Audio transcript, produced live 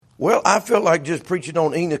Well, I felt like just preaching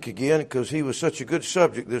on Enoch again because he was such a good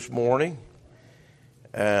subject this morning.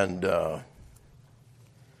 And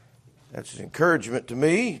that's an encouragement to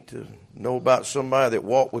me to know about somebody that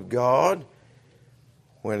walked with God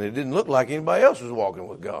when it didn't look like anybody else was walking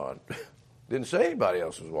with God. Didn't say anybody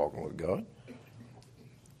else was walking with God.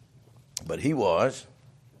 But he was.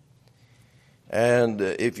 And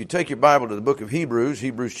if you take your Bible to the book of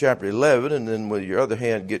Hebrews chapter 11, and then with your other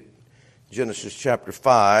hand get Genesis chapter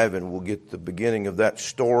 5, and we'll get the beginning of that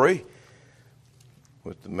story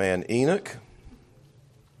with the man Enoch.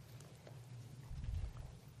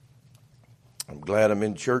 I'm glad I'm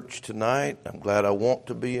in church tonight. I'm glad I want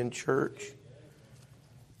to be in church.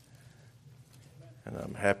 And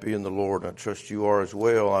I'm happy in the Lord. I trust you are as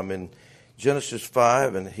well. I'm in Genesis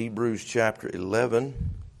 5 and Hebrews chapter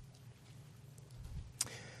 11.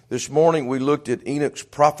 This morning we looked at Enoch's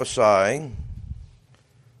prophesying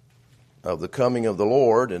of the coming of the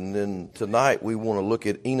Lord, and then tonight we want to look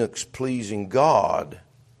at Enoch's pleasing God.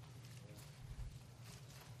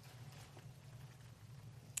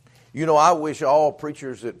 You know, I wish all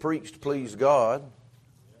preachers that preached pleased God.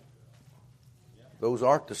 Those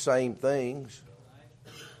aren't the same things.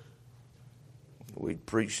 We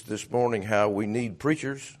preached this morning how we need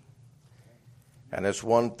preachers. And it's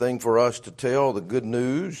one thing for us to tell the good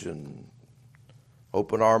news and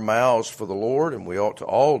open our mouths for the Lord, and we ought to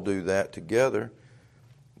all do that together.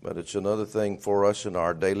 But it's another thing for us in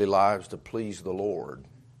our daily lives to please the Lord.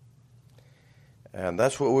 And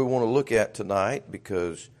that's what we want to look at tonight,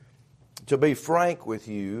 because to be frank with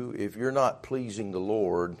you, if you're not pleasing the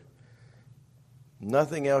Lord,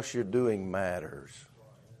 nothing else you're doing matters.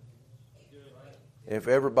 If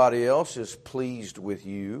everybody else is pleased with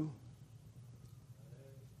you,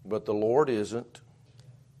 but the Lord isn't,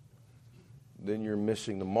 then you're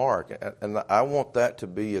missing the mark. And I want that to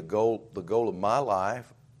be the goal of my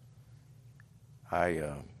life.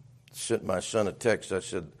 I sent my son a text. I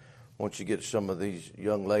said, "I want you to get some of these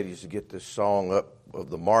young ladies to get this song up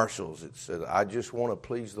of the Marshalls." It said, "I just want to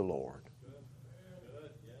please the Lord.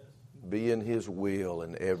 Be in His will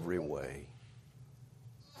in every way."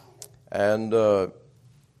 And,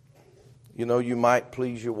 you know, you might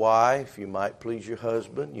please your wife. You might please your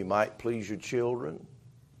husband. You might please your children.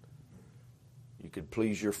 You could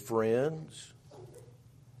please your friends,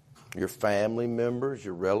 your family members,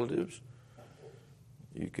 your relatives.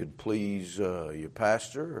 You could please your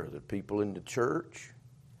pastor or the people in the church.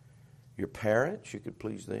 Your parents, you could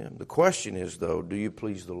please them. The question is, though, do you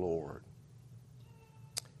please the Lord?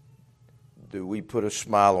 Do we put a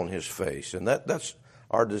smile on His face? And that's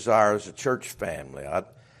our desire as a church family.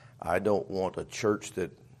 I don't want a church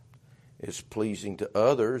that is pleasing to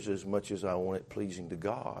others as much as I want it pleasing to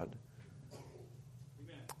God.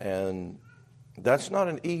 And that's not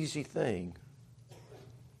an easy thing.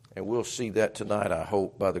 And we'll see that tonight, I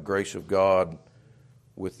hope, by the grace of God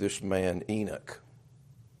with this man Enoch.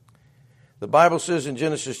 The Bible says in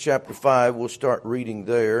Genesis chapter 5, we'll start reading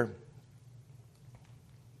there.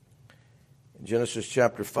 In Genesis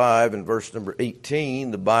chapter 5 and verse number 18,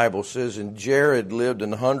 the Bible says, "And Jared lived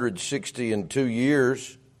 162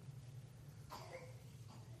 years."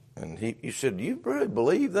 And you said, "Do you really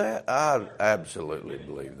believe that?" I absolutely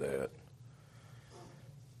believe that.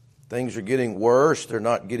 Things are getting worse. They're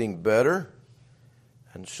not getting better.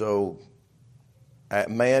 And so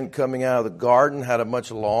man coming out of the garden had a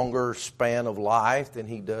much longer span of life than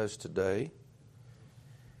he does today.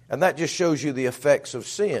 And that just shows you the effects of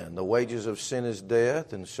sin. The wages of sin is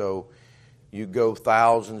death. And so you go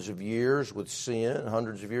thousands of years with sin,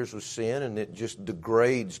 hundreds of years with sin, and it just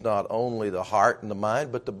degrades not only the heart and the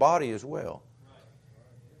mind, but the body as well.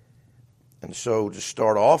 And so to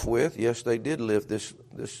start off with, yes, they did live this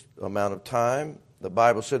amount of time. The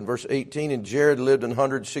Bible said in verse 18, "And Jared lived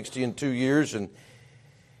 162 years, and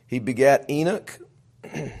he begat Enoch.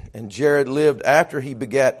 And Jared lived after he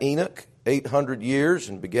begat Enoch 800 years,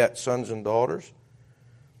 and begat sons and daughters.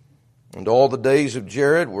 And all the days of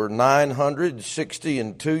Jared were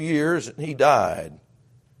 962 years, and he died."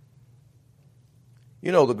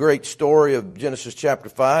 You know the great story of Genesis chapter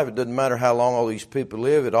 5. It doesn't matter how long all these people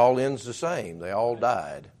live. It all ends the same. They all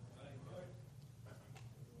died.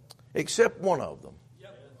 Except one of them.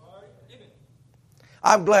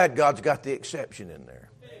 I'm glad God's got the exception in there.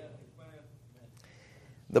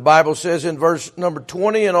 The Bible says in verse number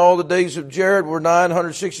 20, "And all the days of Jared were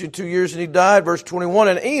 962 years, and he died." Verse 21,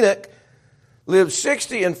 "And Enoch lived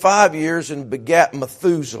 65 years and begat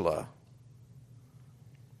Methuselah.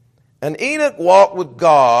 And Enoch walked with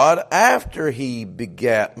God after he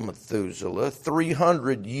begat Methuselah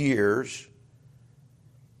 300 years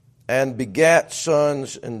and begat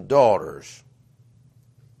sons and daughters.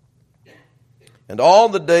 And all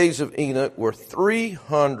the days of Enoch were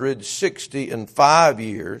 365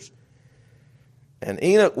 years. And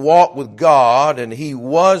Enoch walked with God, and he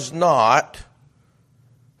was not,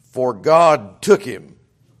 for God took him.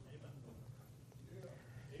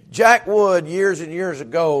 Jack Wood, years and years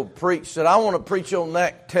ago, said, I want to preach on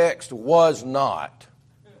that text, was not.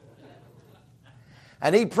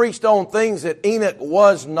 And he preached on things that Enoch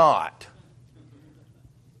was not.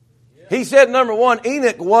 He said, number one,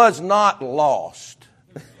 Enoch was not lost.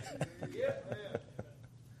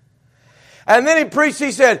 And then he preached,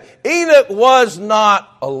 he said, Enoch was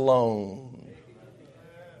not alone.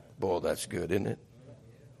 Boy, that's good, isn't it?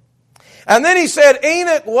 And then he said,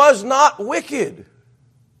 Enoch was not wicked.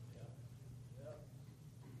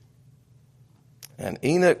 And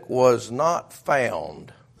Enoch was not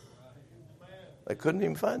found. They couldn't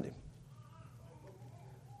even find him.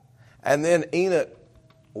 And then Enoch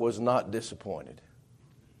was not disappointed.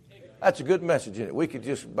 That's a good message, isn't it? We could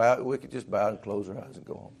just bow and close our eyes and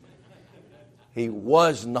go home. He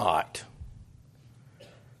was not,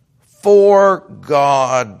 for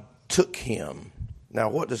God took him. Now,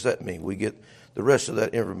 what does that mean? We get the rest of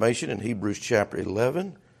that information in Hebrews chapter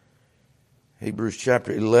 11. Hebrews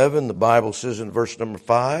chapter 11, the Bible says in verse number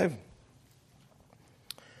 5,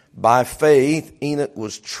 by faith Enoch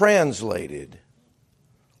was translated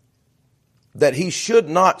that he should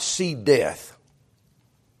not see death,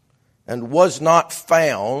 and was not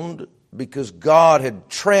found because God had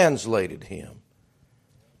translated him.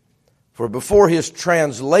 For before his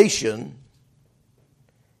translation,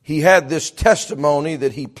 he had this testimony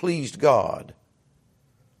that he pleased God.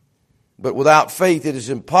 But without faith it is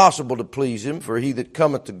impossible to please him, for he that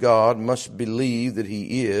cometh to God must believe that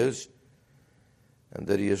he is, and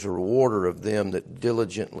that he is a rewarder of them that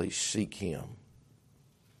diligently seek him.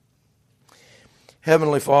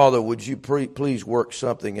 Heavenly Father, would you please work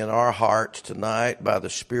something in our hearts tonight by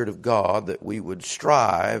the Spirit of God, that we would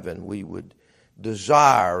strive and we would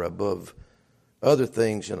desire above other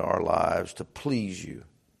things in our lives to please you.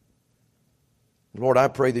 Lord, I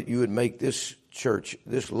pray that you would make this church,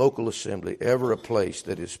 this local assembly, ever a place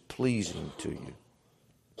that is pleasing to you.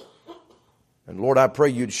 And Lord, I pray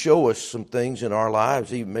you'd show us some things in our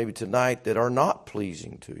lives, even maybe tonight, that are not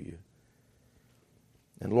pleasing to you.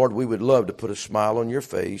 And Lord, we would love to put a smile on your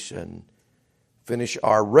face and finish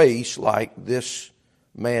our race like this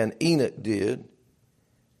man Enoch did.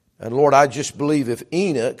 And Lord, I just believe if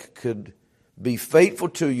Enoch could be faithful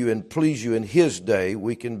to you and please you in his day,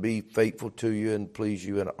 we can be faithful to you and please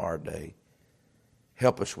you in our day.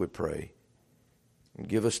 Help us, we pray. And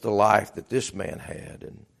give us the life that this man had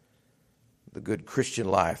and the good Christian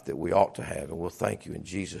life that we ought to have. And we'll thank you in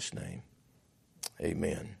Jesus' name.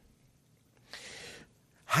 Amen.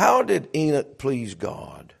 How did Enoch please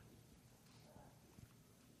God?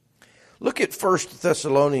 Look at 1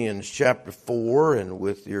 Thessalonians chapter 4, and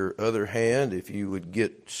with your other hand, if you would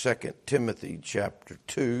get 2 Timothy chapter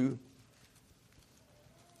 2.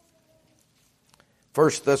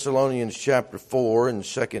 1 Thessalonians chapter 4 and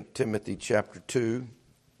 2 Timothy chapter 2.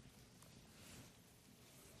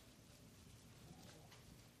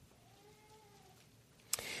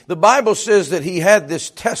 The Bible says that he had this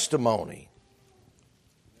testimony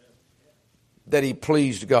that he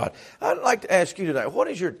pleased God. I'd like to ask you tonight, what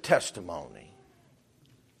is your testimony?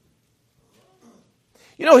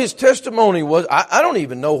 You know, his testimony was, I don't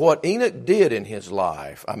even know what Enoch did in his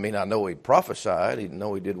life. I mean, I know he prophesied. I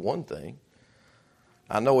know he did one thing.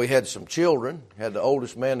 I know he had some children. Had the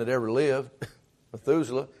oldest man that ever lived,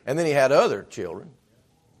 Methuselah. And then he had other children.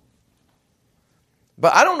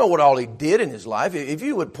 But I don't know what all he did in his life. If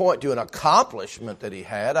you would point to an accomplishment that he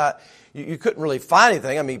had, you couldn't really find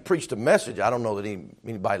anything. I mean, he preached a message. I don't know that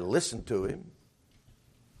anybody listened to him.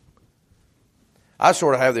 I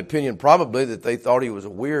sort of have the opinion probably that they thought he was a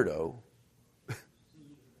weirdo.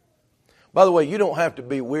 By the way, you don't have to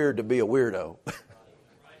be weird to be a weirdo.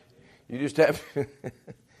 You just have to.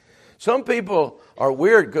 Some people are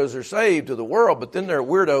weird because they're saved to the world, but then they're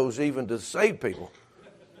weirdos even to saved people.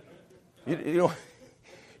 You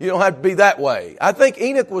don't have to be that way. I think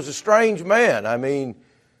Enoch was a strange man. I mean,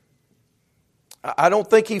 I don't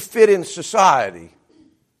think he fit in society.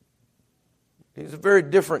 He's a very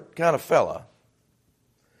different kind of fella.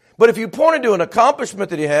 But if you pointed to an accomplishment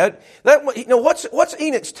that he had, what's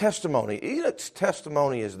Enoch's testimony? Enoch's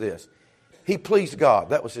testimony is this. He pleased God.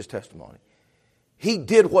 That was his testimony. He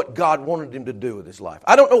did what God wanted him to do with his life.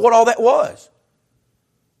 I don't know what all that was.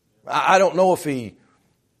 I don't know if he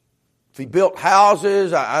built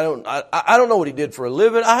houses. I don't know what he did for a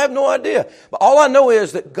living. I have no idea. But all I know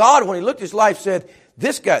is that God, when he looked at his life, said,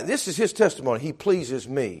 this guy, this is his testimony. He pleases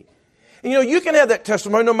me. And, you can have that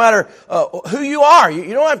testimony no matter who you are.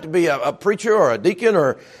 You don't have to be a preacher or a deacon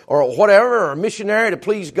or whatever, or a missionary to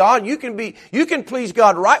please God. You can please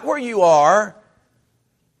God right where you are,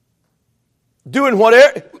 doing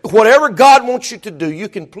whatever God wants you to do. You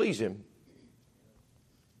can please Him.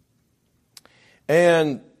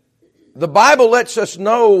 And the Bible lets us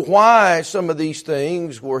know why some of these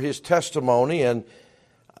things were His testimony, and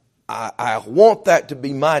I want that to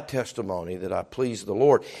be my testimony, that I please the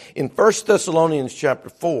Lord. In 1 Thessalonians chapter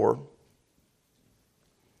 4,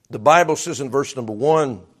 the Bible says in verse number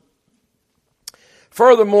 1,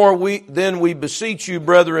 "Furthermore, we beseech you,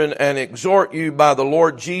 brethren, and exhort you by the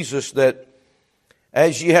Lord Jesus, that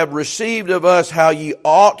as ye have received of us how ye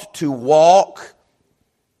ought to walk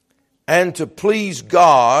and to please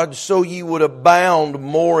God, so ye would abound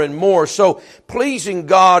more and more." So pleasing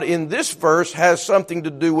God in this verse has something to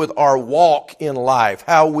do with our walk in life,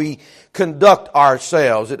 how we conduct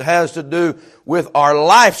ourselves. It has to do with our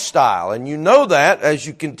lifestyle. And you know that as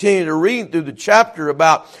you continue to read through the chapter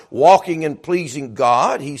about walking and pleasing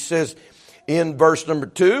God. He says in verse number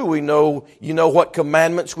 2, you know what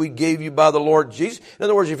commandments we gave you by the Lord Jesus. In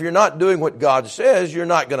other words, if you're not doing what God says, you're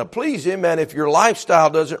not going to please Him. And if your lifestyle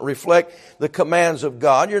doesn't reflect the commands of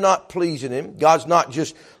God, you're not pleasing Him. God's not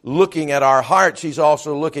just looking at our hearts, He's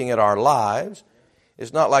also looking at our lives.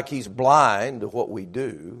 It's not like He's blind to what we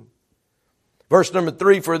do. Verse number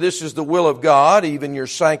 3, "For this is the will of God, even your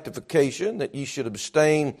sanctification, that ye should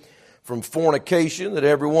abstain from fornication, that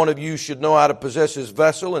every one of you should know how to possess his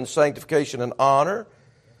vessel in sanctification and honor,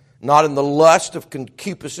 not in the lust of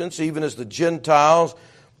concupiscence, even as the Gentiles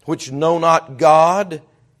which know not God."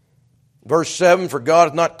 Verse 7, "For God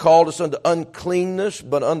hath not called us unto uncleanness,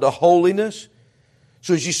 but unto holiness."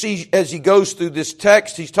 So as you see, as he goes through this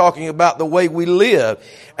text, he's talking about the way we live.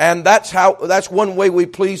 And that's one way we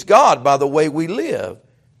please God, by the way we live.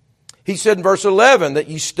 He said in verse 11 that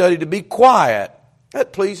ye study to be quiet.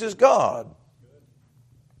 That pleases God.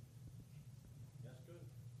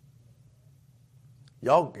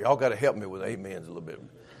 Y'all got to help me with amens a little bit.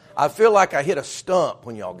 I feel like I hit a stump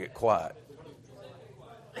when y'all get quiet.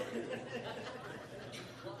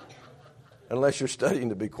 Unless you're studying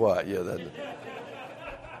to be quiet. Yeah,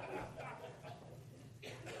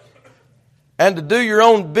 and to do your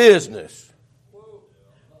own business.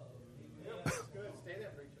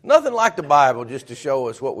 Nothing like the Bible just to show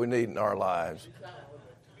us what we need in our lives.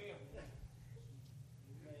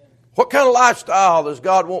 What kind of lifestyle does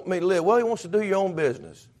God want me to live? Well, He wants to do your own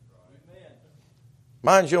business.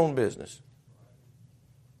 Mind your own business.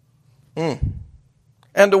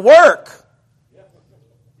 And to work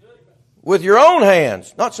with your own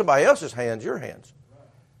hands, not somebody else's hands, your hands.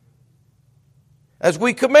 As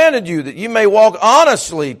we commanded you, that you may walk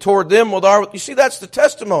honestly toward them with our... You see, that's the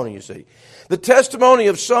testimony, you see. The testimony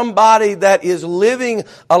of somebody that is living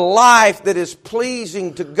a life that is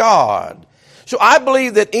pleasing to God. So I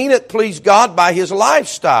believe that Enoch pleased God by his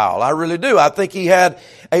lifestyle. I really do. I think he had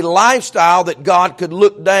a lifestyle that God could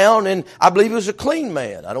look down, and I believe he was a clean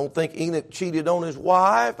man. I don't think Enoch cheated on his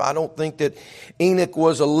wife. I don't think that Enoch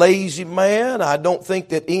was a lazy man. I don't think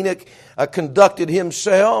that Enoch conducted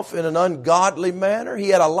himself in an ungodly manner. He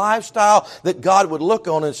had a lifestyle that God would look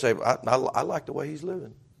on and say, I like the way he's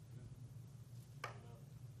living.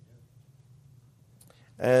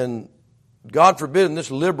 And God forbid, in this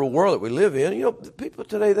liberal world that we live in, people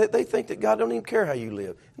today, they think that God don't even care how you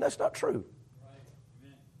live. And that's not true.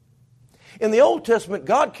 In the Old Testament,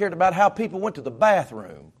 God cared about how people went to the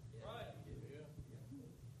bathroom.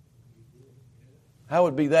 How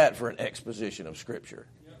would be that for an exposition of Scripture?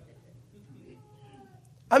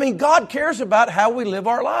 I mean, God cares about how we live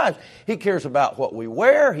our lives. He cares about what we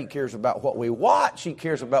wear. He cares about what we watch. He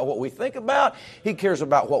cares about what we think about. He cares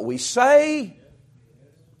about what we say.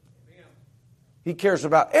 He cares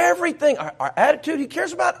about everything, our attitude. He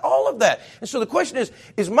cares about all of that. And so the question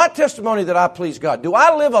is my testimony that I please God? Do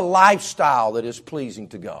I live a lifestyle that is pleasing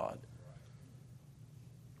to God?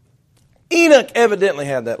 Enoch evidently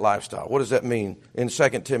had that lifestyle. What does that mean in 2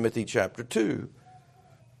 Timothy chapter 2?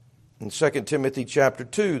 In 2 Timothy chapter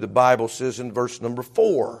 2, the Bible says in verse number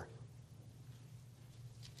 4.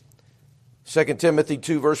 2 Timothy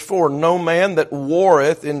 2 verse 4, "No man that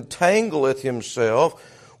warreth entangleth himself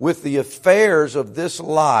with the affairs of this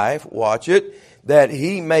life," watch it, "that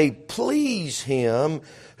he may please him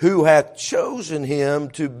who hath chosen him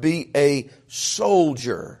to be a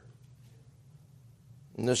soldier."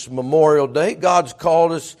 In this Memorial Day, God's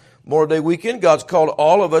called us, Memorial Day weekend, God's called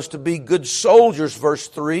all of us to be good soldiers, verse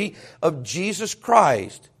 3, of Jesus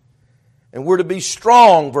Christ. And we're to be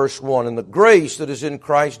strong, verse 1, in the grace that is in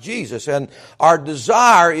Christ Jesus. And our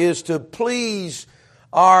desire is to please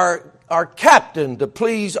our our captain, to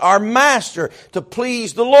please our master, to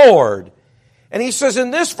please the Lord. And he says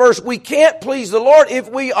in this verse, we can't please the Lord if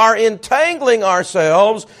we are entangling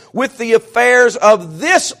ourselves with the affairs of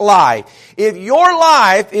this life. If your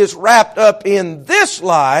life is wrapped up in this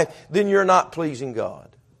life, then you're not pleasing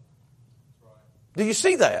God. Do you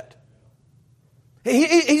see that?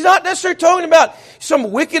 He's not necessarily talking about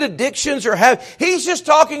some wicked addictions or he's just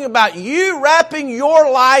talking about you wrapping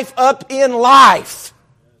your life up in life.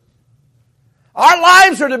 Our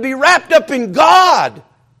lives are to be wrapped up in God.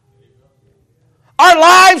 Our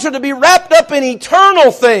lives are to be wrapped up in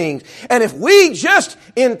eternal things. And if we just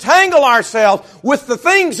entangle ourselves with the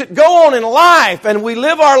things that go on in life and we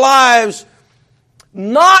live our lives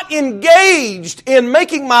not engaged in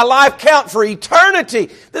making my life count for eternity,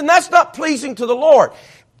 then that's not pleasing to the Lord.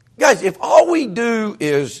 Guys, if all we do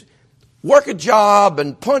is work a job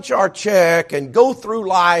and punch our check and go through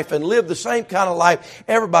life and live the same kind of life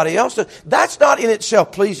everybody else does, that's not in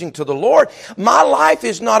itself pleasing to the Lord. My life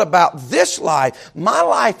is not about this life. My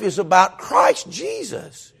life is about Christ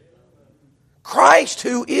Jesus. Christ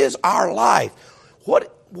who is our life.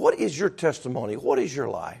 What is your testimony? What is your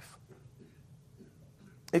life?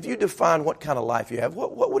 If you define what kind of life you have,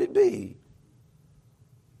 what would it be?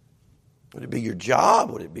 Would it be your job?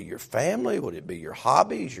 Would it be your family? Would it be your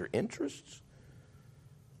hobbies, your interests?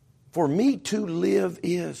 For me to live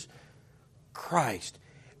is Christ.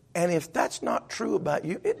 And if that's not true about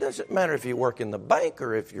you, it doesn't matter if you work in the bank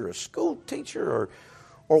or if you're a school teacher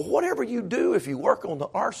or whatever you do, if you work on the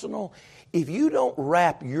arsenal, if you don't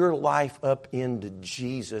wrap your life up into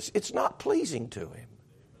Jesus, it's not pleasing to Him.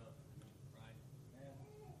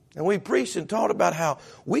 And we preached and taught about how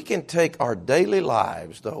we can take our daily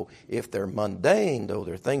lives, though, if they're mundane, though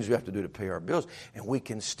they're things we have to do to pay our bills, and we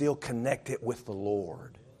can still connect it with the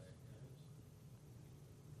Lord.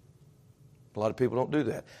 A lot of people don't do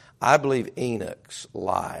that. I believe Enoch's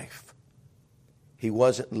life, he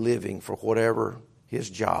wasn't living for whatever his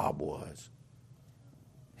job was.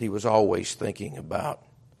 He was always thinking about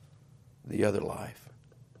the other life.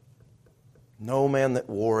 No man that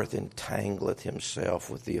warreth entangleth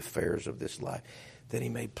himself with the affairs of this life, that he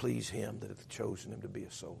may please him that hath chosen him to be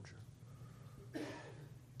a soldier.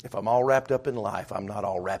 If I'm all wrapped up in life, I'm not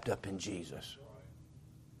all wrapped up in Jesus.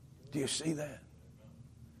 Do you see that?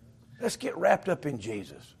 Let's get wrapped up in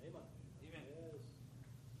Jesus.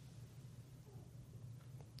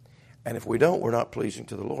 And if we don't, we're not pleasing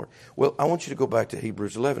to the Lord. Well, I want you to go back to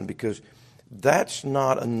Hebrews 11 because that's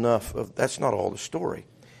not all the story.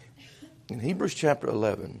 In Hebrews chapter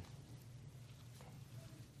 11,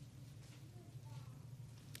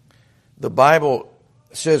 the Bible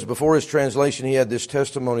says before his translation he had this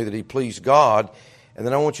testimony that he pleased God. And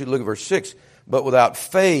then I want you to look at verse 6. But without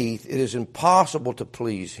faith it is impossible to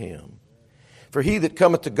please him. For he that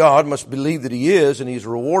cometh to God must believe that he is, and he is a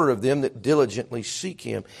rewarder of them that diligently seek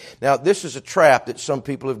him. Now this is a trap that some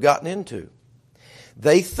people have gotten into.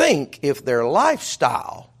 They think if their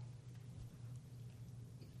lifestyle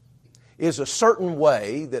is a certain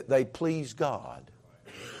way that they please God.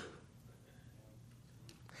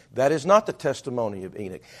 That is not the testimony of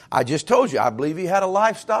Enoch. I just told you, I believe he had a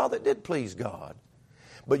lifestyle that did please God.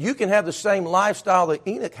 But you can have the same lifestyle that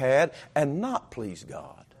Enoch had and not please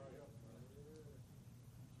God.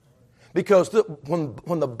 Because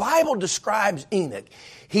when the Bible describes Enoch,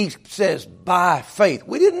 he says by faith.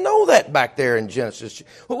 We didn't know that back there in Genesis.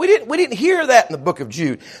 Well, we didn't hear that in the book of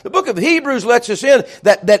Jude. The book of Hebrews lets us in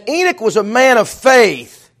that Enoch was a man of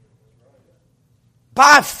faith.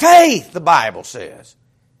 By faith, the Bible says.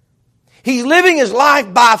 He's living his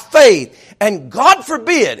life by faith. And God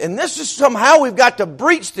forbid, and this is somehow we've got to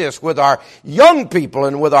breach this with our young people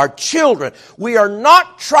and with our children. We are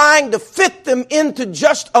not trying to fit them into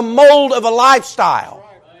just a mold of a lifestyle.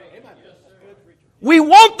 We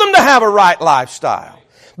want them to have a right lifestyle.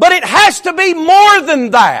 But it has to be more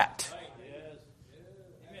than that.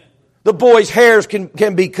 The boy's hair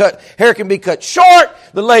can be cut short.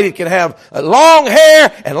 The lady can have long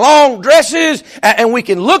hair and long dresses, and we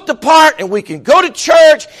can look the part, and we can go to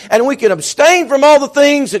church, and we can abstain from all the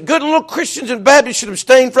things that good little Christians and Baptists should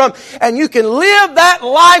abstain from, and you can live that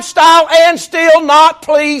lifestyle and still not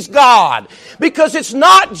please God. Because it's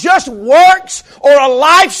not just works or a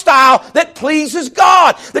lifestyle that pleases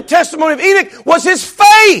God. The testimony of Enoch was his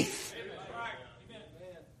faith.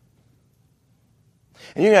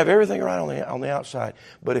 And you can have everything right on the outside.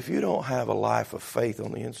 But if you don't have a life of faith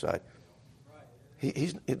on the inside,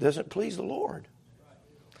 it doesn't please the Lord.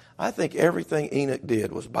 I think everything Enoch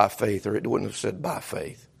did was by faith, or it wouldn't have said by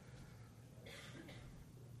faith.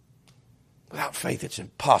 Without faith, it's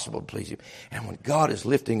impossible to please him. And when God is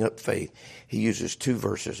lifting up faith, he uses 2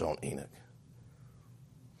 verses on Enoch.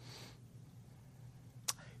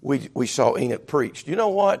 We saw Enoch preach. You know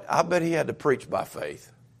what? I bet he had to preach by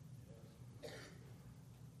faith.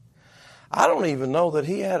 I don't even know that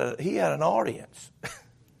he had an audience.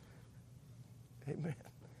 Amen.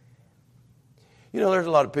 You know, there's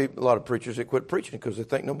a lot of preachers that quit preaching because they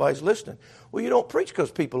think nobody's listening. Well, you don't preach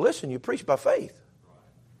because people listen. You preach by faith.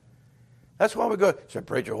 That's why we go, say,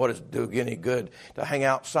 preacher, what does it do any good to hang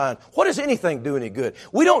outside? What does anything do any good?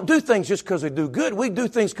 We don't do things just because they do good. We do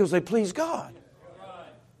things because they please God.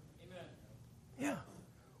 Yeah.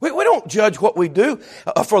 We don't judge what we do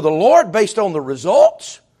for the Lord based on the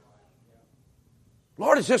results.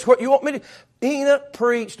 Lord, is this what you want me to? Enoch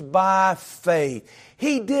preached by faith.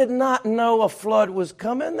 He did not know a flood was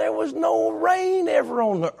coming. There was no rain ever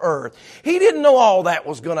on the earth. He didn't know all that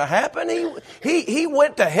was going to happen. He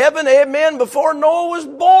went to heaven, amen, before Noah was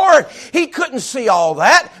born. He couldn't see all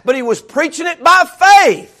that, but he was preaching it by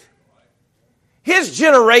faith. His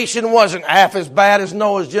generation wasn't half as bad as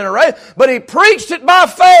Noah's generation, but he preached it by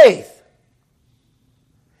faith.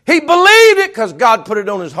 He believed it because God put it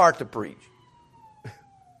on his heart to preach.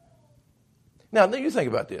 Now, you think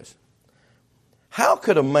about this. How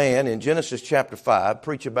could a man in Genesis chapter 5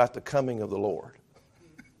 preach about the coming of the Lord?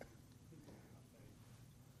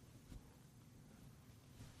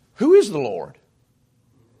 Who is the Lord?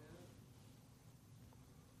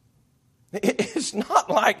 It's not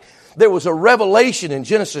like there was a revelation in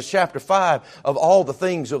Genesis chapter 5 of all the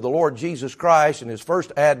things of the Lord Jesus Christ and his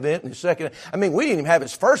first advent and his second. I mean, we didn't even have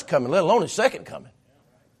his first coming, let alone his second coming.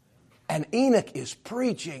 And Enoch is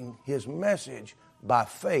preaching his message by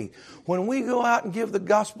faith. When we go out and give the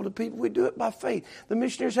gospel to people, we do it by faith. The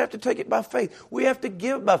missionaries have to take it by faith. We have to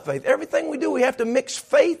give by faith. Everything we do, we have to mix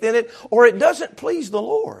faith in it, or it doesn't please the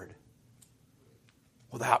Lord.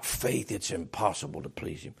 Without faith, it's impossible to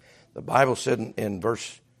please him. The Bible said in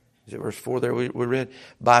verse 4 there we read,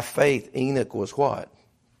 by faith Enoch was what?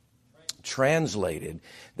 Translated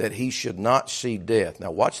that he should not see death.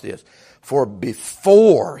 Now watch this. For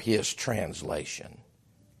before his translation,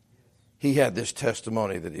 he had this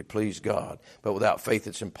testimony that he pleased God. But without faith,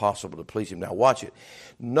 it's impossible to please him. Now watch it.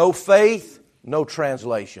 No faith, no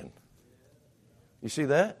translation. You see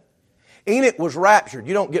that? Enoch was raptured.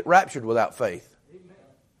 You don't get raptured without faith.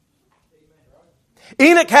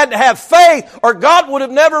 Enoch had to have faith or God would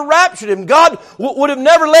have never raptured him. God would have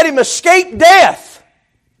never let him escape death.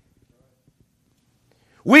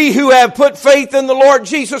 We who have put faith in the Lord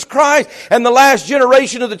Jesus Christ and the last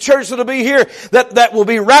generation of the church that will be here, that will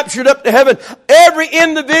be raptured up to heaven, every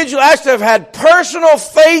individual has to have had personal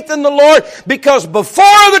faith in the Lord, because before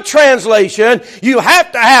the translation, you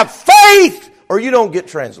have to have faith or you don't get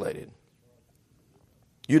translated.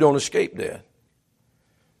 You don't escape death.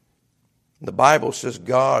 The Bible says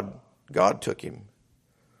God took him.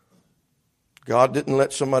 God didn't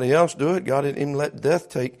let somebody else do it. God didn't even let death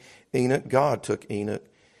take Enoch. God took Enoch.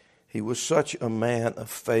 He was such a man of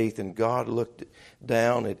faith, and God looked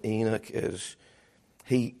down at Enoch as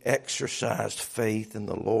he exercised faith in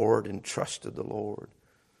the Lord and trusted the Lord.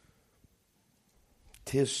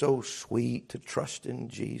 'Tis so sweet to trust in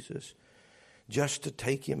Jesus, just to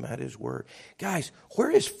take him at his word. Guys, where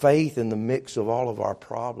is faith in the mix of all of our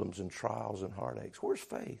problems and trials and heartaches? Where's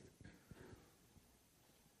faith?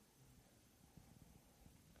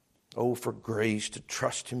 Oh, for grace to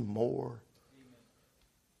trust him more.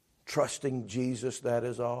 Trusting Jesus, that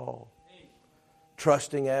is all.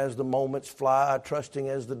 Trusting as the moments fly, trusting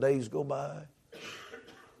as the days go by.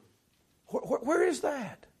 Where is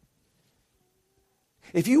that?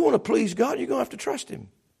 If you want to please God, you're going to have to trust him.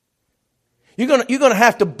 You're going to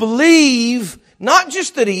have to believe, not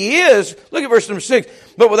just that he is, look at verse number 6,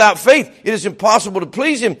 but without faith it is impossible to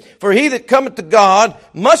please him. For he that cometh to God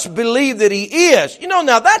must believe that he is. You know,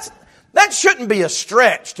 now that shouldn't be a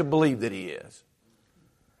stretch to believe that he is.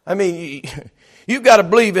 I mean, you've got to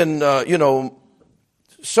believe in,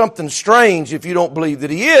 something strange if you don't believe that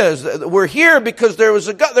he is. We're here because there's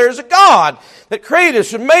a God that created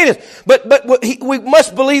us and made us. But we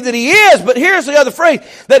must believe that he is. But here's the other phrase,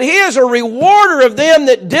 that he is a rewarder of them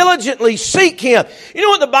that diligently seek him. You know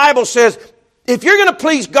what the Bible says? If you're going to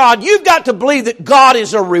please God, you've got to believe that God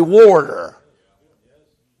is a rewarder.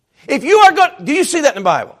 If you are going, do you see that in the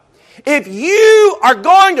Bible? If you are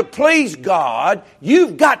going to please God,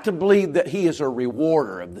 you've got to believe that he is a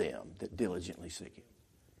rewarder of them that diligently seek him.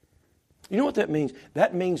 You know what that means?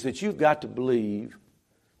 That means that you've got to believe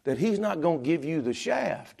that he's not going to give you the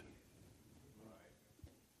shaft.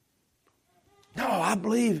 No, I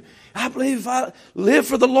believe if I live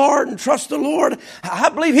for the Lord and trust the Lord, I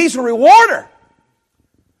believe He's a rewarder.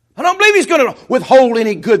 I don't believe He's going to withhold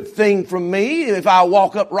any good thing from me if I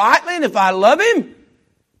walk uprightly and if I love Him.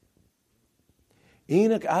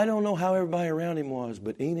 Enoch, I don't know how everybody around him was,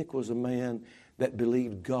 but Enoch was a man that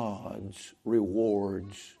believed God's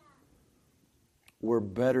rewards were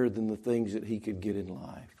better than the things that he could get in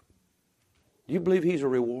life. Do you believe he's a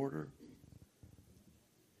rewarder?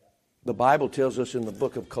 The Bible tells us in the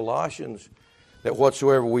book of Colossians that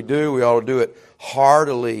whatsoever we do, we ought to do it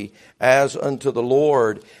heartily as unto the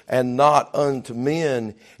Lord and not unto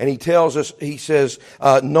men. And he tells us, he says,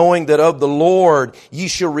 knowing that of the Lord ye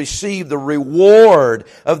shall receive the reward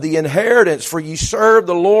of the inheritance, for ye serve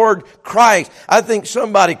the Lord Christ. I think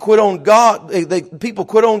somebody quit on God, people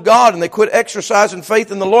quit on God and they quit exercising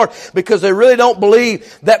faith in the Lord because they really don't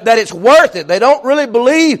believe that it's worth it. They don't really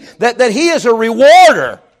believe that He is a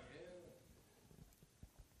rewarder.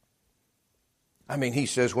 I mean, he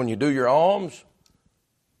says when you do your alms,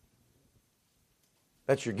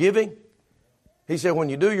 that's your giving. He said when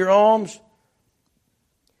you do your alms,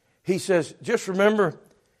 he says just remember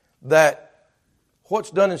that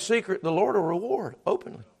what's done in secret, the Lord will reward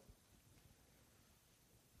openly.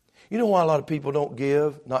 You know why a lot of people don't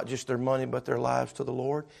give, not just their money, but their lives to the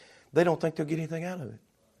Lord? They don't think they'll get anything out of it.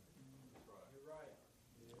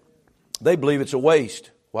 They believe it's a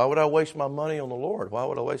waste. Why would I waste my money on the Lord? Why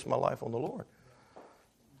would I waste my life on the Lord?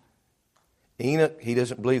 Enoch, he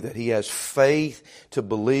doesn't believe that. He has faith to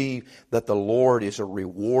believe that the Lord is a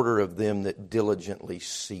rewarder of them that diligently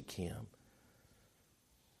seek Him.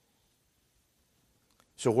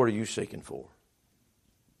 So what are you seeking for?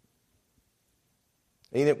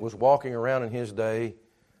 Enoch was walking around in his day.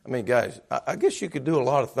 I mean, guys, I guess you could do a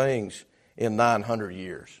lot of things in 900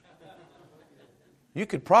 years. You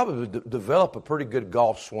could probably develop a pretty good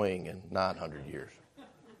golf swing in 900 years.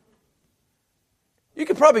 You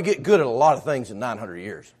could probably get good at a lot of things in 900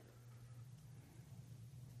 years.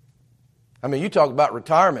 I mean, you talk about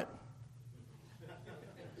retirement.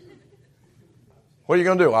 What are you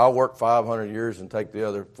going to do? I'll work 500 years and take the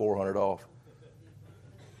other 400 off.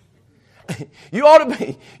 You ought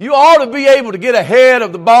to be able to get ahead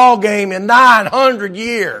of the ball game in 900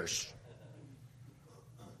 years.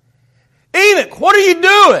 Enoch, what are you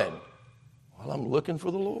doing? Well, I'm looking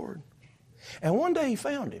for the Lord. And one day he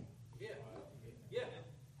found him.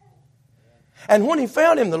 And when he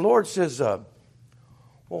found him, the Lord says, well,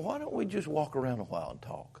 why don't we just walk around a while and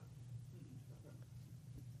talk?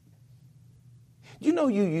 You know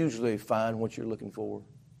you usually find what you're looking for.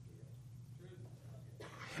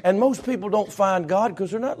 And most people don't find God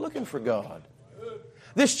because they're not looking for God.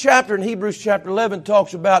 This chapter in Hebrews chapter 11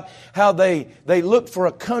 talks about how they looked for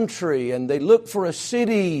a country and they looked for a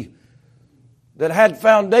city that had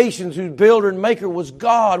foundations whose builder and maker was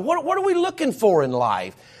God. What are we looking for in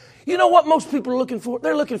life? You know what most people are looking for?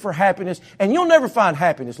 They're looking for happiness, and you'll never find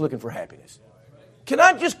happiness looking for happiness. Can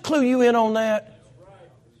I just clue you in on that?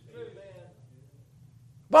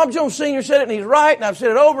 Bob Jones Sr. said it, and he's right, and I've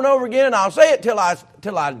said it over and over again, and I'll say it till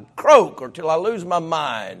I croak or till I lose my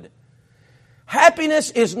mind.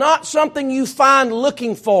 Happiness is not something you find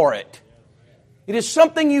looking for it. It is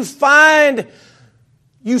something you find,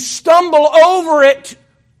 you stumble over it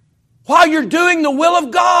while you're doing the will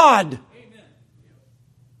of God.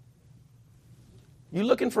 You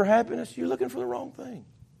looking for happiness? You're looking for the wrong thing.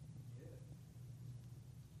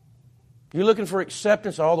 You're looking for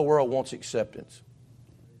acceptance. All the world wants acceptance.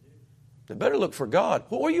 They better look for God.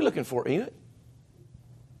 What were you looking for, Enoch?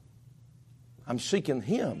 I'm seeking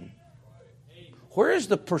Him. Where is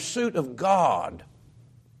the pursuit of God?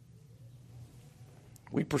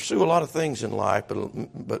 We pursue a lot of things in life,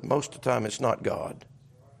 but most of the time it's not God.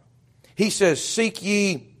 He says, seek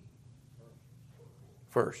ye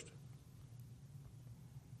first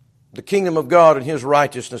the kingdom of God and His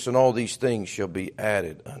righteousness, and all these things shall be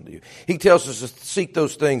added unto you. He tells us to seek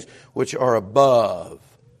those things which are above.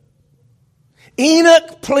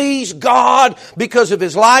 Enoch pleased God because of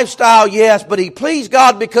his lifestyle, yes, but he pleased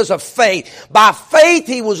God because of faith. By faith,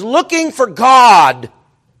 he was looking for God.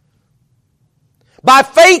 By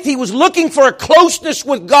faith, he was looking for a closeness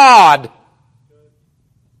with God.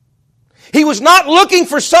 He was not looking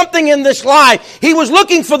for something in this life. He was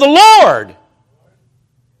looking for the Lord.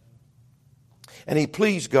 And he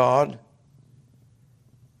pleased God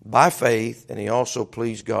by faith, and he also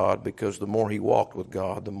pleased God because the more he walked with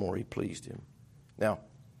God, the more he pleased Him. Now,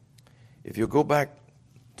 if you'll go back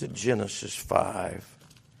to Genesis 5,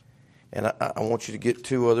 and I want you to get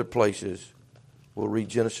two other places. We'll read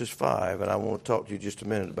Genesis 5, and I want to talk to you just a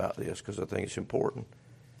minute about this because I think it's important.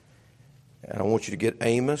 And I want you to get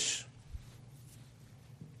Amos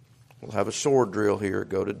We'll have a sword drill here.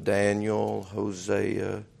 Go to Daniel,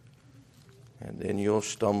 Hosea, and then you'll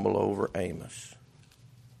stumble over Amos.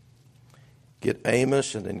 Get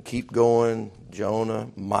Amos and then keep going. Jonah,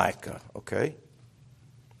 Micah, okay?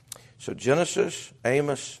 So Genesis,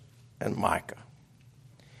 Amos, and Micah.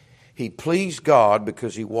 He pleased God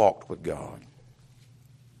because he walked with God.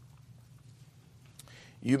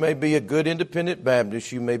 You may be a good independent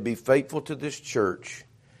Baptist. You may be faithful to this church.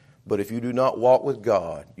 But if you do not walk with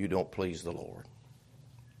God, you don't please the Lord.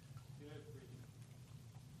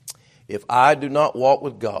 If I do not walk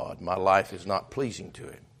with God, my life is not pleasing to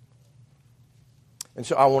Him. And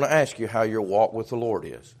so I want to ask you how your walk with the Lord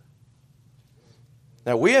is.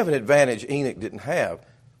 Now, we have an advantage Enoch didn't have.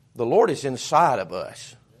 The Lord is inside of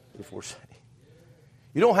us, if we're saying.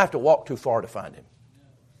 You don't have to walk too far to find Him.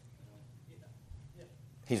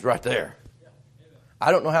 He's right there.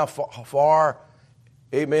 I don't know how far,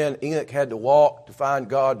 amen, Enoch had to walk to find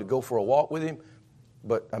God to go for a walk with Him.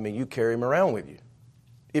 But, I mean, you carry Him around with you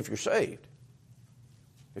if you're saved.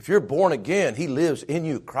 If you're born again, He lives in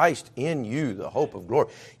you. Christ in you, the hope of glory.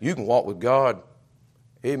 You can walk with God.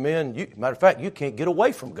 Amen. Matter of fact, you can't get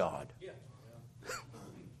away from God.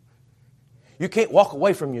 You can't walk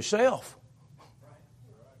away from yourself.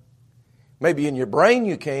 Maybe in your brain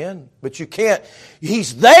you can, but you can't.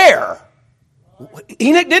 He's there.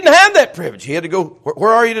 Enoch didn't have that privilege. He had to go,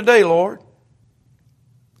 where are you today, Lord?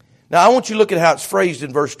 Now, I want you to look at how it's phrased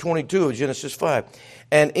in verse 22 of Genesis 5.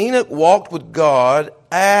 And Enoch walked with God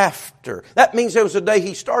after. That means there was a day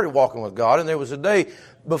he started walking with God, and there was a day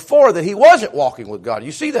before that he wasn't walking with God.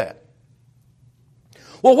 You see that?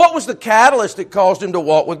 Well, what was the catalyst that caused him to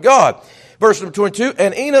walk with God? Verse number 22,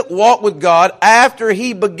 and Enoch walked with God after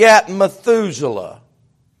he begat Methuselah.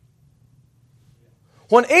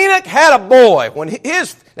 When Enoch had a boy,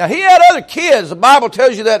 now he had other kids, the Bible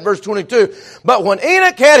tells you that in verse 22, but when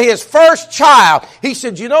Enoch had his first child, he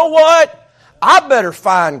said, you know what? I better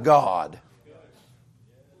find God.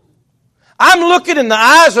 I'm looking in the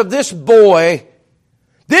eyes of this boy,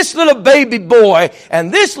 this little baby boy,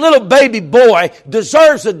 and this little baby boy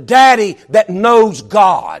deserves a daddy that knows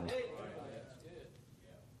God.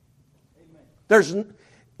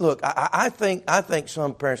 Look, I think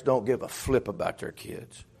some parents don't give a flip about their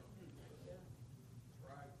kids.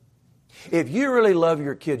 If you really love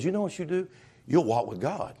your kids, you know what you do? You'll walk with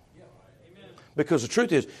God. Because the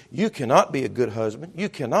truth is, you cannot be a good husband. You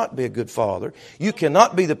cannot be a good father. You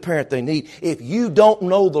cannot be the parent they need if you don't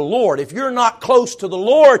know the Lord. If you're not close to the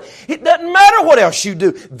Lord, it doesn't matter what else you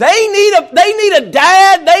do. They need a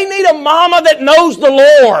dad. They need a mama that knows the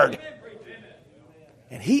Lord.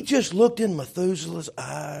 And he just looked in Methuselah's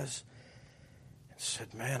eyes and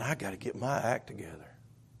said, man, I got to get my act together.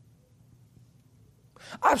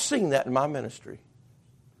 I've seen that in my ministry.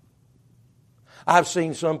 I've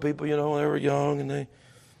seen some people, they were young and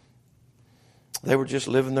they were just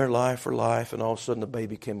living their life for life, and all of a sudden the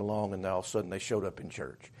baby came along and all of a sudden they showed up in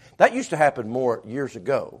church. That used to happen more years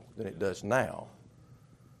ago than it does now.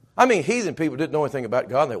 I mean, heathen people didn't know anything about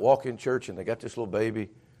God, and they walk in church and they got this little baby,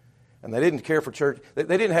 and they didn't care for church. They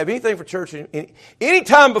didn't have anything for church any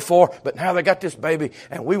time before, but now they got this baby,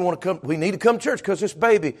 and we need to come to church because this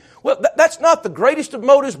baby. Well, that's not the greatest of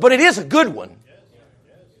motives, but it is a good one.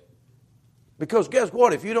 Because guess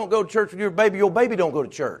what? If you don't go to church with your baby don't go to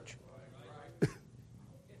church.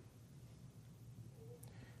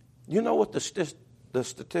 You know what the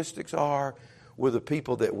statistics are with the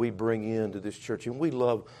people that we bring into this church? And we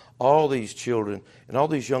love all these children and all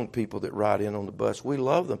these young people that ride in on the bus. We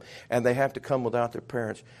love them. And they have to come without their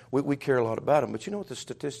parents. We care a lot about them. But you know what the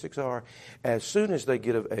statistics are? As soon as they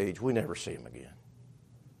get of age, we never see them again.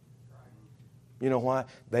 You know why?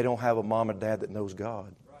 They don't have a mom and dad that knows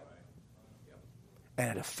God. And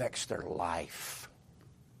it affects their life.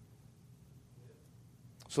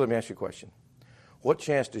 So let me ask you a question. What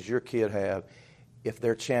chance does your kid have if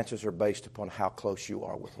their chances are based upon how close you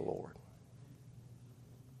are with the Lord?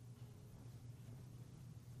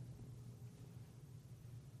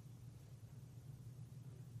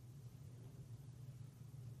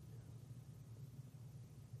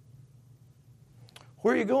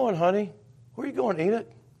 Where are you going, honey? Where are you going, Enoch?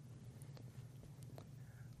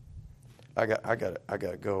 I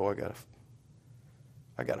gotta go.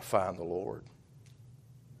 I gotta find the Lord.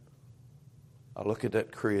 I look at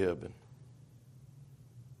that crib and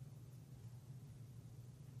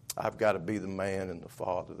I've got to be the man and the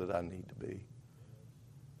father that I need to be.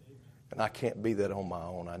 And I can't be that on my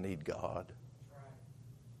own. I need God.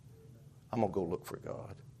 I'm going to go look for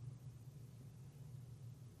God.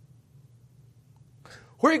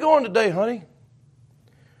 Where are you going today, honey?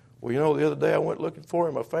 Well, the other day I went looking for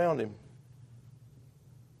him. I found him.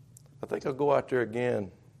 I think I'll go out there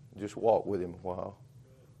again and just walk with him a while.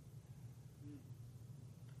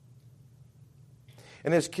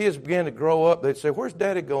 And as kids began to grow up, they'd say, where's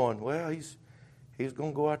Daddy going? Well, he's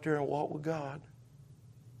going to go out there and walk with God.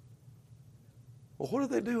 Well, what do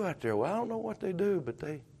they do out there? Well, I don't know what they do, but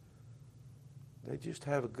they just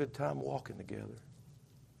have a good time walking together.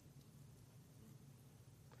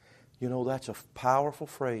 You know, that's a powerful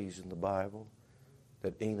phrase in the Bible,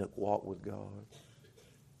 that Enoch walked with God.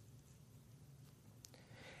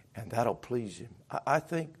 And that'll please him. I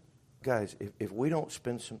think, guys, if we don't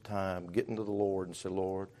spend some time getting to the Lord and say,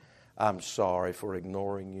 Lord, I'm sorry for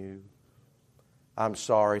ignoring you. I'm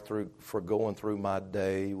sorry for going through my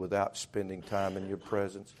day without spending time in your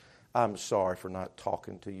presence. I'm sorry for not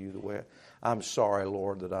talking to you the way I'm sorry,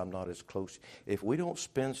 Lord, that I'm not as close. If we don't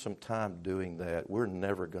spend some time doing that, we're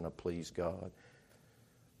never going to please God.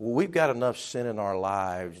 Well, we've got enough sin in our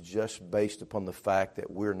lives just based upon the fact that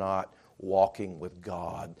we're not walking with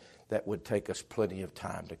God that would take us plenty of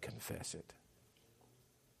time to confess it.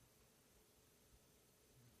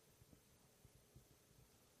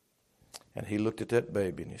 And he looked at that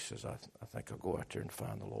baby and he says, I think I'll go out there and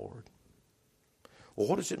find the Lord. Well,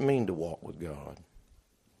 what does it mean to walk with God?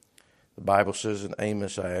 The Bible says in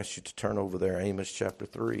Amos, I ask you to turn over there, Amos chapter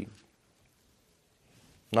 3.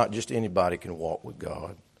 Not just anybody can walk with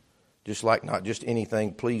God. Just like not just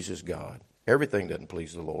anything pleases God. Everything doesn't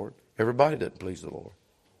please the Lord. Everybody doesn't please the Lord.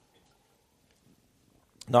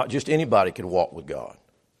 Not just anybody can walk with God.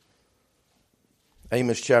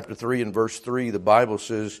 Amos chapter 3 and verse 3, the Bible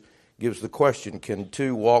says, gives the question, can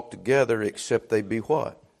two walk together except they be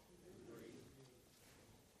what?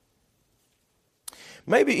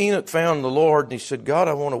 Maybe Enoch found the Lord and he said, God,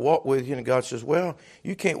 I want to walk with you. And God says, well,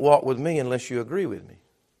 you can't walk with me unless you agree with me.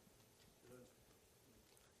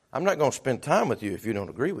 I'm not going to spend time with you if you don't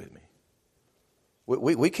agree with me.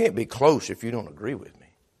 We can't be close if you don't agree with me.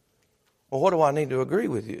 Well, what do I need to agree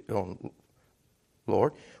with you on,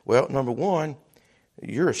 Lord? Well, number one,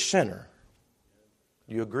 you're a sinner.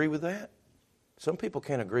 You agree with that? Some people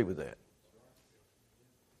can't agree with that.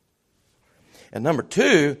 And number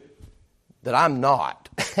two, that I'm not.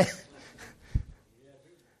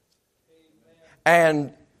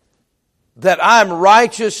 And that I'm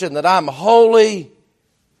righteous and that I'm holy.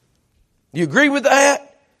 Do you agree with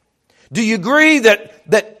that? Do you agree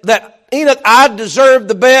that Enoch, I deserve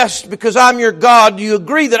the best because I'm your God? Do you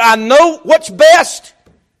agree that I know what's best?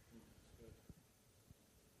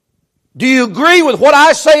 Do you agree with what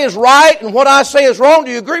I say is right and what I say is wrong?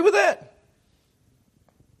 Do you agree with that?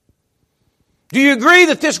 Do you agree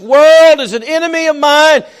that this world is an enemy of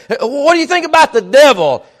mine? What do you think about the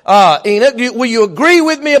devil, Enoch? Will you agree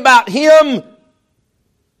with me about him?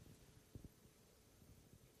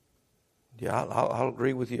 Yeah, I'll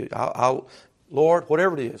agree with you. Lord,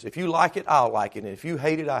 whatever it is, if you like it, I'll like it. And if you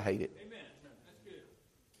hate it, I hate it. Amen. That's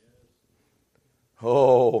good.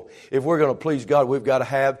 Oh, if we're going to please God, we've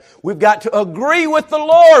got to agree with the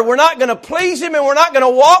Lord. We're not going to please Him and we're not going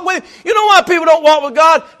to walk with Him. You know why people don't walk with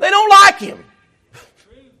God? They don't like Him.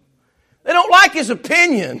 They don't like His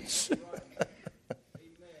opinions.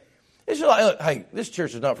 It's like, look, hey, this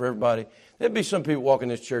church is not for everybody. There'd be some people walking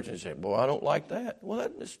this church and say, boy, I don't like that. Well,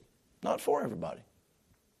 that's not for everybody.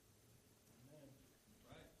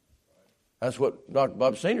 That's what Dr.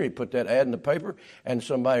 Bob Senior, he put that ad in the paper, and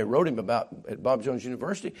somebody wrote him about at Bob Jones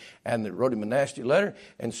University, and they wrote him a nasty letter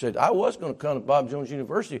and said, I was going to come to Bob Jones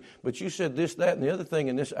University, but you said this, that, and the other thing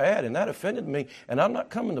in this ad, and that offended me, and I'm not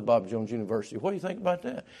coming to Bob Jones University. What do you think about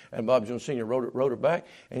that? And Bob Jones Senior wrote her back,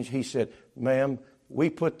 and he said, ma'am, we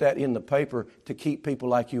put that in the paper to keep people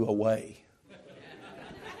like you away.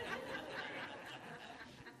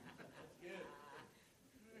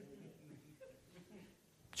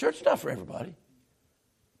 Church is not for everybody.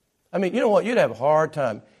 I mean, you know what? You'd have a hard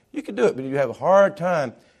time. You could do it, but you'd have a hard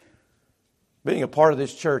time being a part of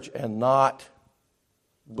this church and not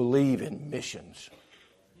believe in missions.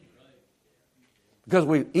 Because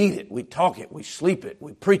we eat it, we talk it, we sleep it,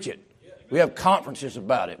 we preach it. We have conferences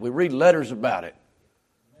about it. We read letters about it.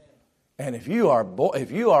 And if you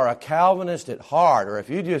are a Calvinist at heart, or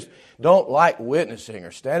if you just don't like witnessing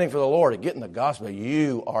or standing for the Lord or getting the gospel,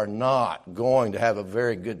 you are not going to have a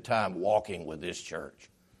very good time walking with this church.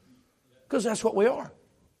 Because that's what we are.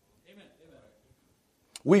 Amen.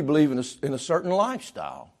 We believe in a certain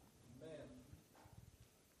lifestyle.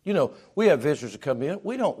 You know, we have visitors that come in.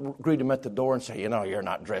 We don't greet them at the door and say, you know, you're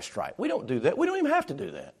not dressed right. We don't do that. We don't even have to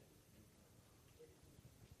do that.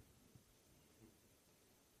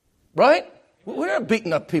 Right? We're not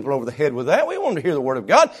beating up people over the head with that. We want to hear the Word of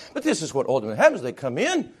God. But this is what ultimately happens. They come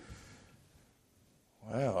in.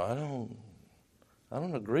 Well, I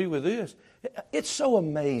don't agree with this. It's so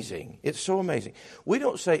amazing. It's so amazing. We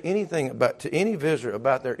don't say anything to any visitor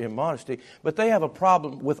about their immodesty, but they have a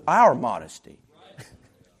problem with our modesty.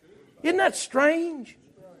 Isn't that strange?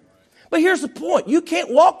 But here's the point. You can't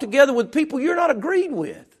walk together with people you're not agreed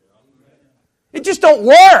with. It just don't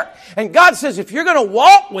work. And God says, if you're going to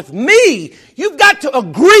walk with me, you've got to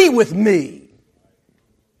agree with me.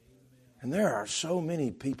 And there are so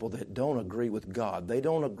many people that don't agree with God. They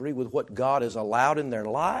don't agree with what God has allowed in their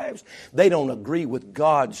lives. They don't agree with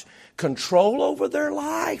God's control over their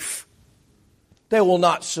life. They will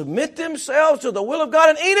not submit themselves to the will of God.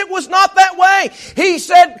 And Enoch was not that way. He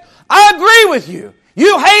said, I agree with you.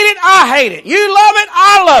 You hate it, I hate it. You love it,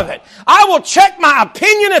 I love it. I will check my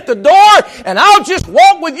opinion at the door and I'll just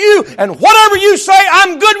walk with you. And whatever you say,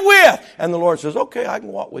 I'm good with. And the Lord says, okay, I can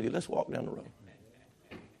walk with you. Let's walk down the road.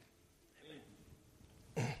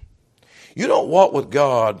 You don't walk with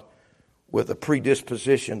God with a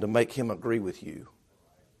predisposition to make Him agree with you.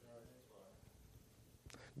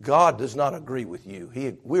 God does not agree with you.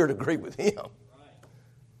 We're to agree with Him.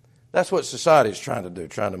 That's what society is trying to do,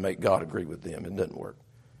 trying to make God agree with them. It doesn't work.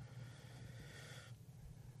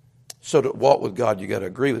 So to walk with God, you got to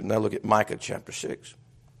agree with Him. Now look at Micah chapter 6.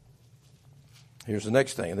 Here's the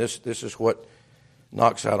next thing. And this is what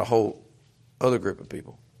knocks out a whole other group of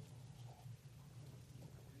people.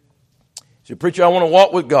 So, preacher, I want to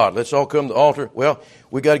walk with God. Let's all come to the altar. Well,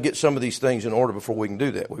 we got to get some of these things in order before we can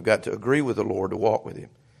do that. We've got to agree with the Lord to walk with Him.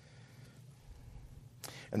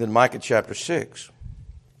 And then Micah chapter 6.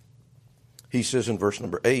 He says in verse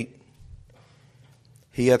number 8,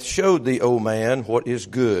 He hath showed thee, O man, what is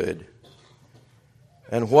good.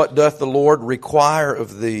 And what doth the Lord require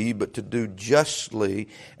of thee, but to do justly,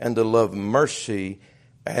 and to love mercy,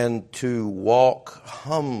 and to walk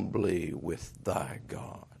humbly with thy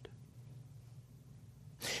God.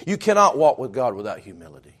 You cannot walk with God without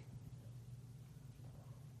humility.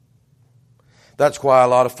 That's why a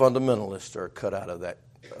lot of fundamentalists are cut out of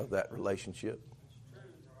that relationship.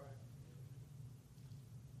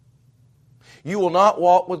 You will not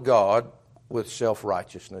walk with God with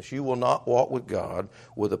self-righteousness. You will not walk with God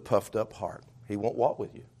with a puffed up heart. He won't walk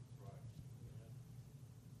with you.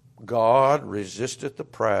 God resisteth the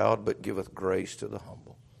proud, but giveth grace to the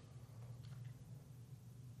humble.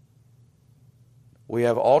 We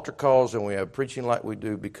have altar calls and we have preaching like we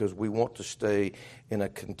do because we want to stay in a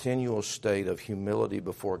continual state of humility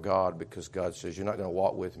before God, because God says, you're not going to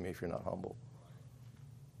walk with me if you're not humble.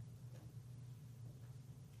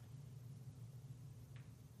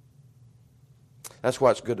 That's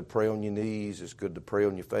why it's good to pray on your knees. It's good to pray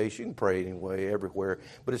on your face. You can pray anyway, everywhere.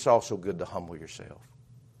 But it's also good to humble yourself.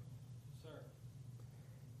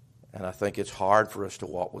 And I think it's hard for us to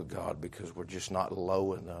walk with God because we're just not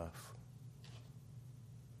low enough.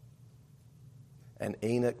 And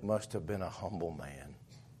Enoch must have been a humble man.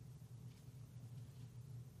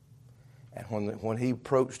 And when he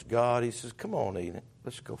approached God, he says, come on, Enoch,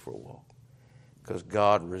 let's go for a walk. Because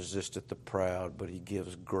God resisteth the proud, but He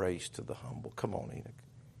gives grace to the humble. Come on, Enoch.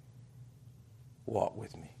 Walk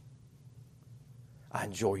with me. I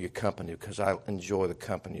enjoy your company because I enjoy the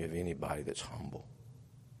company of anybody that's humble.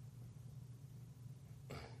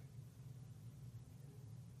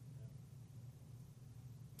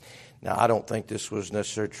 Now, I don't think this was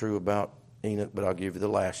necessarily true about Enoch, but I'll give you the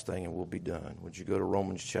last thing and we'll be done. Would you go to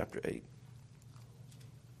Romans chapter 8?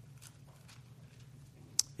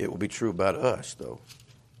 It will be true about us, though.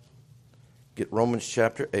 Get Romans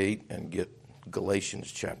chapter 8 and get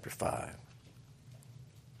Galatians chapter 5.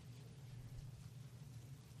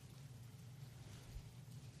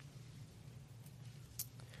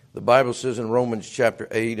 The Bible says in Romans chapter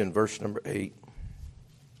 8 and verse number 8,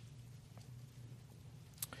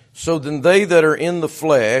 so then they that are in the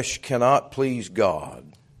flesh cannot please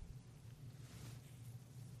God.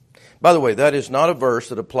 By the way, that is not a verse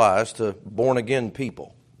that applies to born-again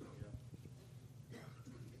people.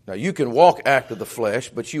 Now, you can walk after the flesh,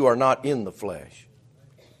 but you are not in the flesh.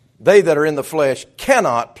 They that are in the flesh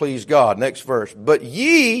cannot please God. Next verse. But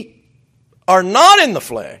ye are not in the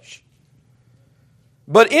flesh,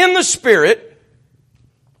 but in the Spirit,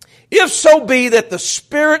 if so be that the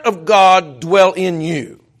Spirit of God dwell in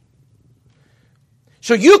you.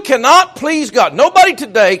 So you cannot please God. Nobody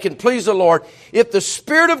today can please the Lord if the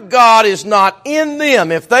Spirit of God is not in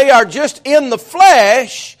them. If they are just in the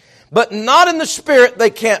flesh, but not in the Spirit, they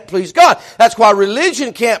can't please God. That's why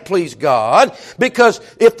religion can't please God, because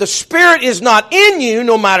if the Spirit is not in you,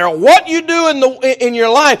 no matter what you do in your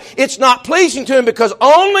life, it's not pleasing to Him, because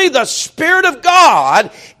only the Spirit of God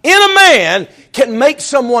in a man can make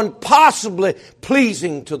someone possibly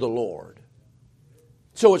pleasing to the Lord.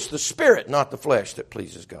 So it's the Spirit, not the flesh, that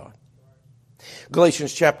pleases God.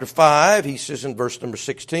 Galatians chapter 5, he says in verse number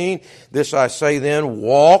 16, "This I say then,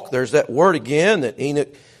 walk." There's that word again that Enoch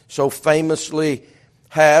so famously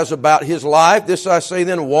has about his life. "This I say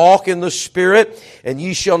then, walk in the Spirit, and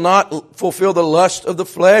ye shall not fulfill the lust of the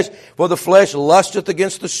flesh. For the flesh lusteth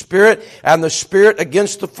against the Spirit, and the Spirit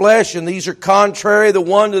against the flesh. And these are contrary the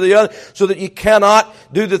one to the other, so that you cannot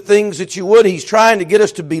do the things that you would." He's trying to get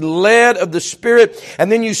us to be led of the Spirit.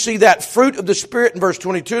 And then you see that fruit of the Spirit in verse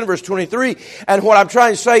 22 and verse 23. And what I'm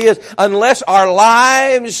trying to say is, unless our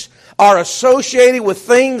lives are associated with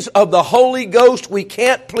things of the Holy Ghost, we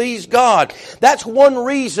can't please God. That's one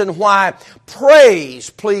reason why praise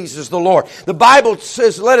pleases the Lord. The Bible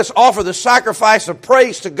says, "Let us offer the sacrifice of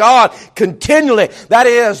praise to God continually." That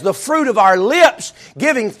is, the fruit of our lips,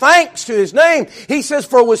 giving thanks to His name. He says,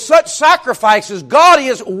 "For with such sacrifices, God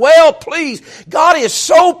is well pleased." God is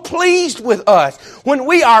so pleased with us when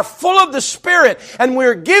we are full of the Spirit and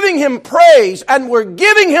we're giving Him praise and we're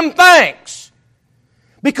giving Him thanks.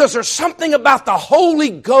 Because there's something about the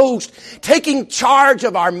Holy Ghost taking charge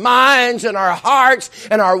of our minds and our hearts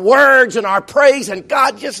and our words and our praise. And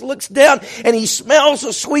God just looks down and He smells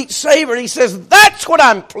a sweet savor and He says, "That's what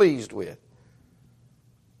I'm pleased with."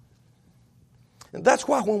 And that's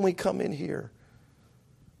why when we come in here,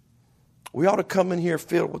 we ought to come in here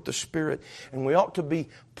filled with the Spirit. And we ought to be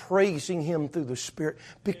praising Him through the Spirit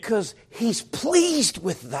because He's pleased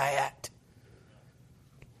with that.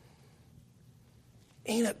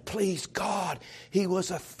 Enoch pleased God. He was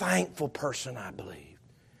a thankful person, I believe.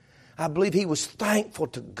 I believe he was thankful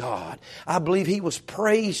to God. I believe he was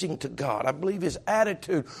praising to God. I believe his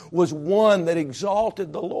attitude was one that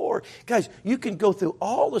exalted the Lord. Guys, you can go through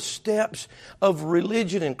all the steps of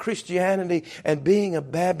religion and Christianity and being a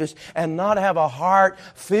Baptist and not have a heart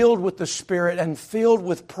filled with the Spirit and filled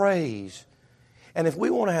with praise. And if we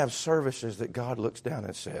want to have services that God looks down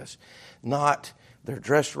and says, not they're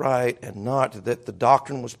dressed right, and not that the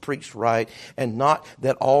doctrine was preached right, and not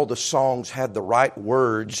that all the songs had the right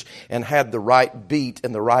words and had the right beat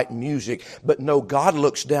and the right music. But no, God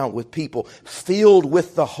looks down with people filled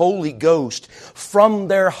with the Holy Ghost from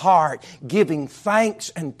their heart, giving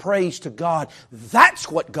thanks and praise to God. That's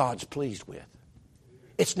what God's pleased with.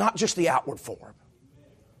 It's not just the outward form.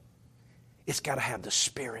 It's got to have the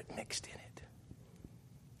Spirit mixed in it.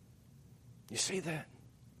 You see that?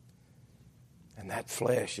 And that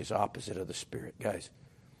flesh is opposite of the Spirit. Guys,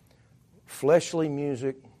 fleshly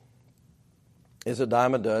music is a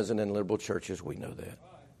dime a dozen in liberal churches. We know that.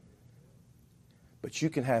 But you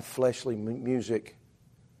can have fleshly music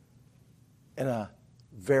in a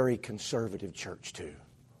very conservative church too.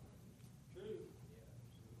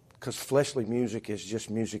 Because fleshly music is just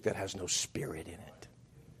music that has no Spirit in it.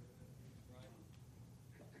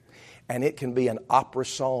 And it can be an opera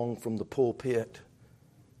song from the pulpit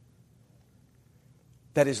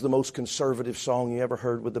that is the most conservative song you ever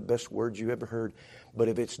heard with the best words you ever heard. But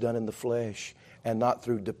if it's done in the flesh and not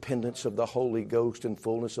through dependence of the Holy Ghost and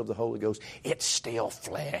fullness of the Holy Ghost, it's still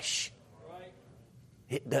flesh.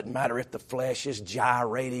 It doesn't matter if the flesh is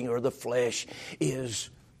gyrating or the flesh is...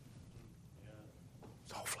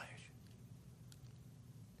 It's all flesh.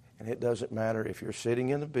 And it doesn't matter if you're sitting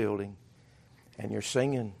in the building and you're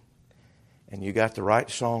singing and you got the right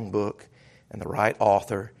songbook and the right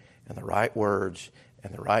author and the right words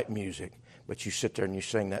and the right music, but you sit there and you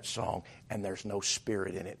sing that song and there's no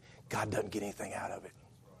Spirit in it. God doesn't get anything out of it.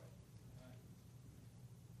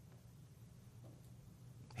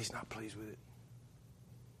 He's not pleased with it.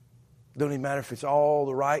 Don't even matter if it's all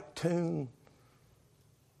the right tune,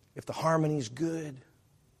 if the harmony's good.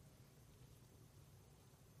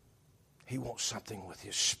 He wants something with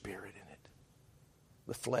His Spirit in it.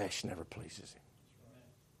 The flesh never pleases Him.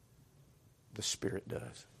 The Spirit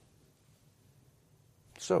does.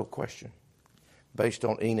 So, question, based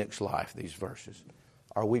on Enoch's life, these verses,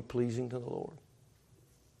 are we pleasing to the Lord?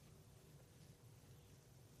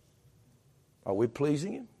 Are we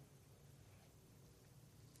pleasing Him?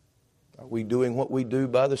 Are we doing what we do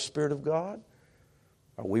by the Spirit of God?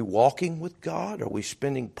 Are we walking with God? Are we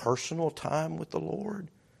spending personal time with the Lord?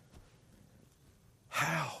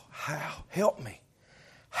 How? Help me.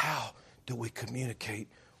 How do we communicate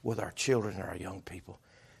with our children and our young people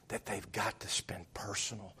that they've got to spend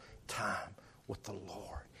personal time with the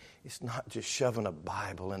Lord? It's not just shoving a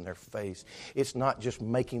Bible in their face. It's not just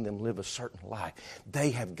making them live a certain life.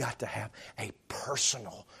 They have got to have a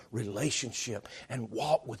personal relationship and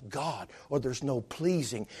walk with God, or there's no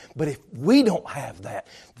pleasing. But if we don't have that,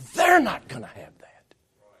 they're not going to have that.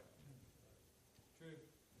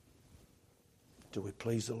 Do we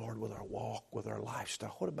please the Lord with our walk, with our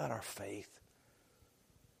lifestyle? What about our faith?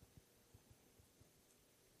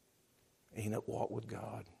 Enoch walked with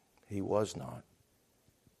God. He was not.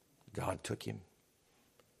 God took him.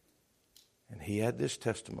 And he had this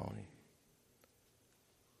testimony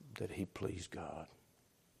that he pleased God.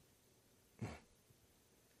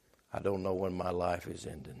 I don't know when my life is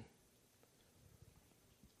ending.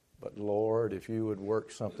 But Lord, if you would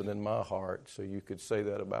work something in my heart so you could say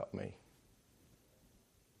that about me,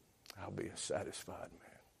 I'll be a satisfied man.